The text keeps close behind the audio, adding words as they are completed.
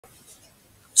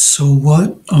So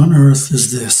what on earth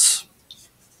is this?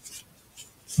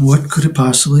 What could it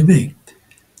possibly be?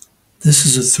 This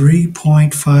is a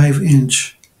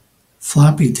 3.5-inch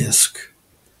floppy disk,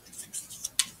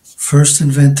 first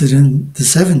invented in the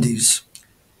 70s.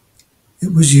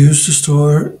 It was used to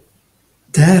store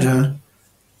data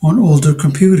on older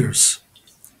computers.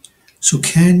 So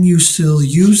can you still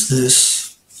use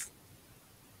this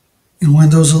in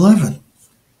Windows 11?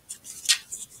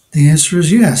 The answer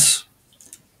is yes.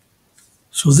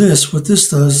 So what this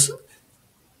does,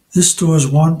 this stores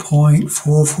 1.44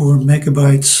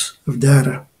 megabytes of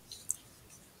data.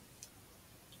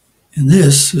 And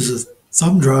this is a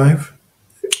thumb drive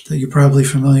that you're probably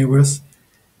familiar with.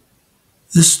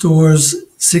 This stores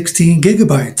 16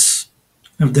 gigabytes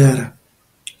of data.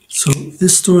 So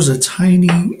this stores a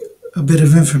bit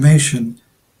of information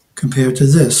compared to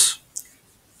this.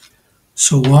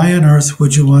 So why on earth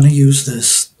would you want to use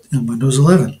this in Windows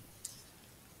 11?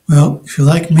 Well, if you're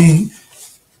like me,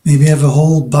 maybe have a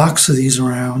whole box of these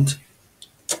around.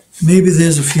 Maybe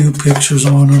there's a few pictures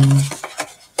on them.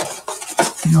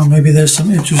 Maybe there's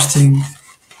some interesting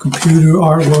computer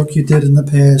artwork you did in the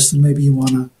past, and maybe you want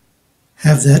to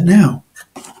have that now.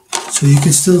 So you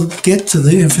can still get to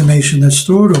the information that's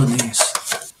stored on these.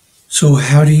 So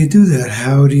how do you do that?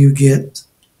 How do you get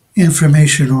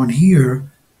information on here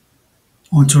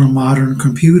onto a modern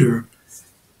computer?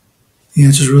 The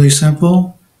answer is really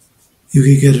simple. You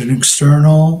could get an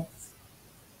external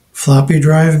floppy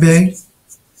drive bay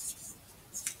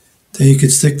that you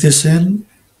could stick this in,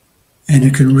 and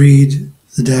it can read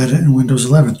the data in Windows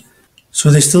 11. So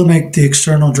they still make the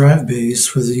external drive bays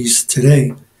for these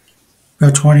today,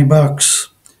 about $20.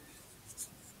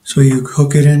 So you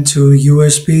hook it into a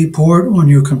USB port on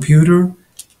your computer,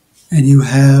 and you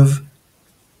have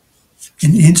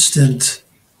an instant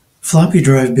floppy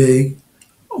drive bay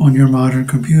on your modern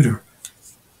computer.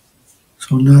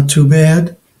 So not too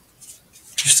bad.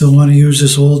 If you still want to use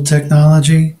this old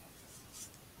technology,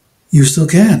 you still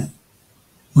can.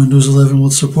 Windows 11 will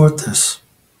support this.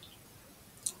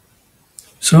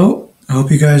 So I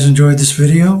hope you guys enjoyed this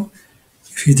video.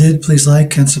 If you did, please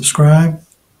like and subscribe.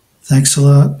 Thanks a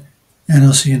lot, and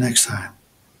I'll see you next time.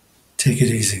 Take it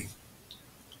easy.